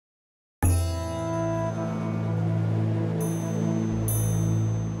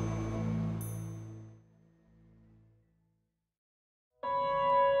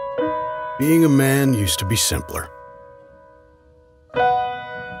Being a man used to be simpler.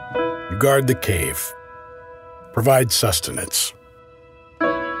 You guard the cave, provide sustenance,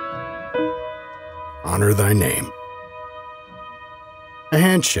 honor thy name. A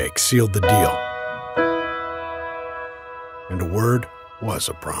handshake sealed the deal, and a word was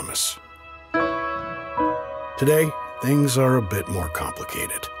a promise. Today, things are a bit more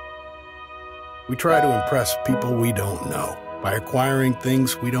complicated. We try to impress people we don't know by acquiring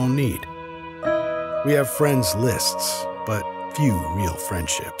things we don't need. We have friends lists, but few real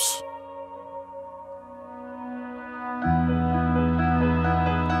friendships.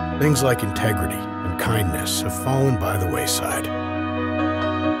 Things like integrity and kindness have fallen by the wayside.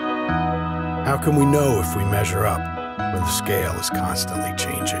 How can we know if we measure up when the scale is constantly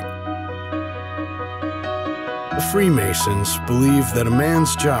changing? The Freemasons believe that a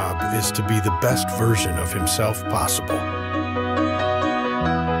man's job is to be the best version of himself possible,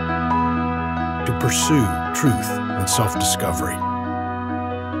 to pursue truth and self-discovery,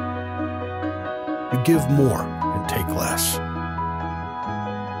 to give more and take less.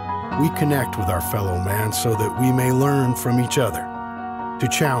 We connect with our fellow man so that we may learn from each other, to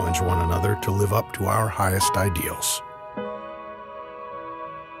challenge one another to live up to our highest ideals.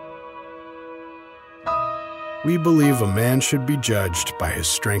 We believe a man should be judged by his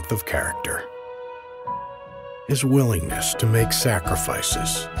strength of character, his willingness to make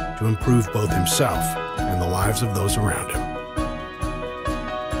sacrifices to improve both himself and the lives of those around him.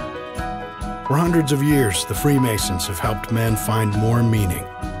 For hundreds of years, the Freemasons have helped men find more meaning,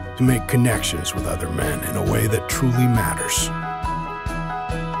 to make connections with other men in a way that truly matters.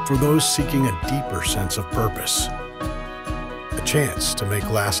 For those seeking a deeper sense of purpose, a chance to make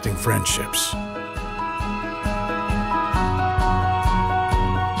lasting friendships,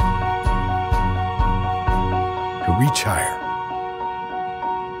 to reach higher,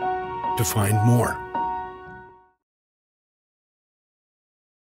 to find more.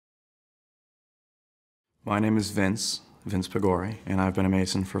 My name is Vince Pagori, and I've been a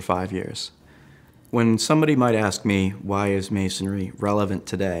Mason for 5 years. When somebody might ask me, why is Masonry relevant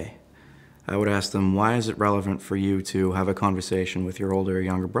today? I would ask them, why is it relevant for you to have a conversation with your older or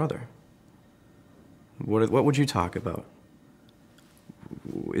younger brother? What would you talk about?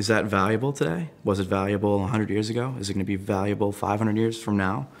 Is that valuable today? Was it valuable 100 years ago? Is it going to be valuable 500 years from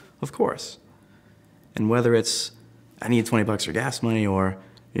now? Of course. And whether it's, I need 20 bucks for gas money, or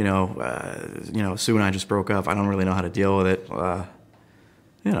Sue and I just broke up, I don't really know how to deal with it.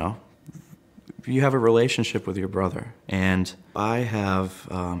 You have a relationship with your brother. And I have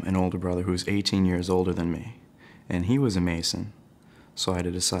an older brother who's 18 years older than me, and he was a Mason, so I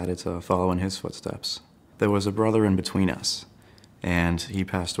decided to follow in his footsteps. There was a brother in between us, and he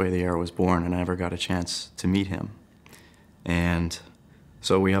passed away the year I was born, and I never got a chance to meet him. And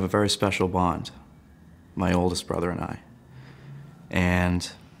so we have a very special bond, my oldest brother and I.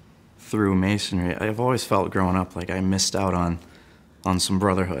 And through Masonry, I've always felt growing up like I missed out on some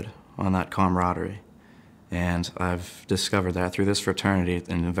brotherhood, on that camaraderie. And I've discovered that through this fraternity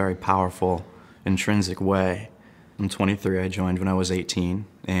in a very powerful, intrinsic way. I'm 23, I joined when I was 18,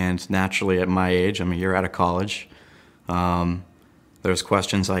 and naturally at my age, I'm a year out of college, there's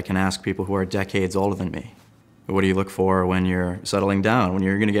questions I can ask people who are decades older than me. What do you look for when you're settling down? When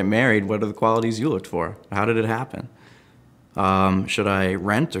you're gonna get married, what are the qualities you looked for? How did it happen? Should I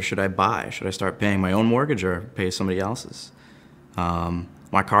rent or should I buy? Should I start paying my own mortgage or pay somebody else's?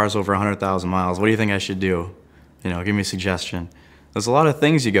 My car's over 100,000 miles. What do you think I should do? Give me a suggestion. There's a lot of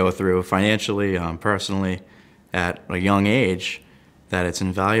things you go through financially, personally, at a young age, that it's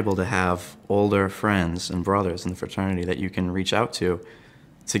invaluable to have older friends and brothers in the fraternity that you can reach out to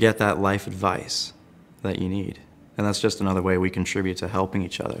get that life advice that you need. And that's just another way we contribute to helping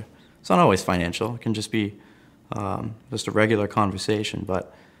each other. It's not always financial. It can just be just a regular conversation,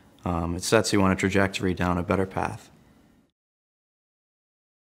 but it sets you on a trajectory down a better path.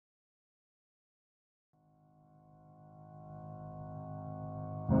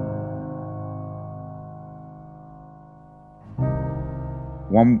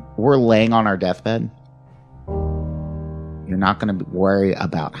 When we're laying on our deathbed, you're not going to worry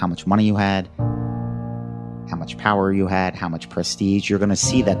about how much money you had, how much power you had, how much prestige. You're going to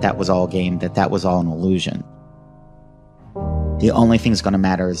see that that was all game, that was all an illusion. The only thing that's going to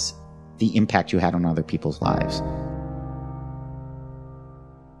matter is the impact you had on other people's lives.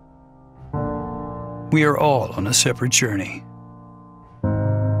 We are all on a separate journey.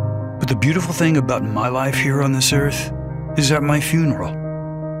 But the beautiful thing about my life here on this earth is at my funeral,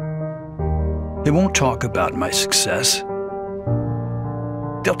 they won't talk about my success.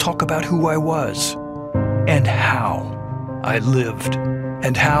 They'll talk about who I was and how I lived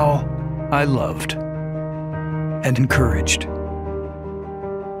and how I loved and encouraged.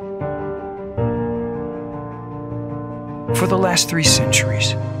 For the last 3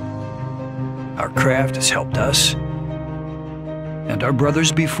 centuries, our craft has helped us and our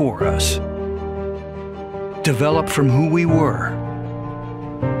brothers before us develop from who we were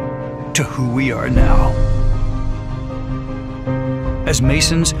to who we are now. As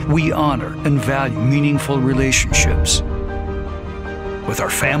Masons, we honor and value meaningful relationships with our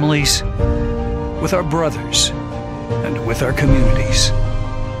families, with our brothers, and with our communities.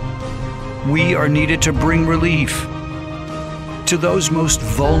 We are needed to bring relief to those most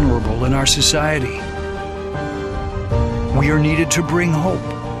vulnerable in our society. We are needed to bring hope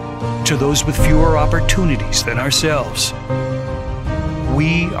to those with fewer opportunities than ourselves.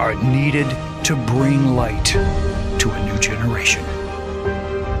 We are needed to bring light to a new generation.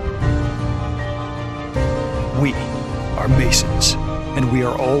 We are Masons, and we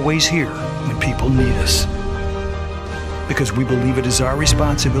are always here when people need us, because we believe it is our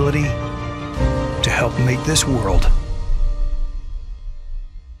responsibility to help make this world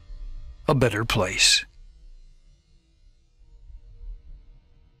a better place.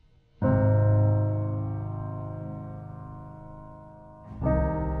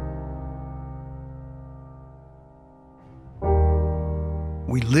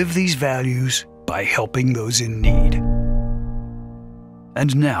 We live these values by helping those in need.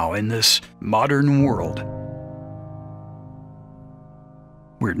 And now, in this modern world,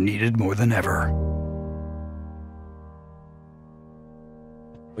 we're needed more than ever.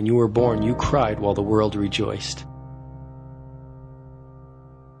 When you were born, you cried while the world rejoiced.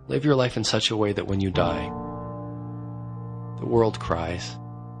 Live your life in such a way that when you die, the world cries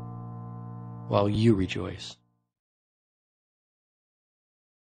while you rejoice.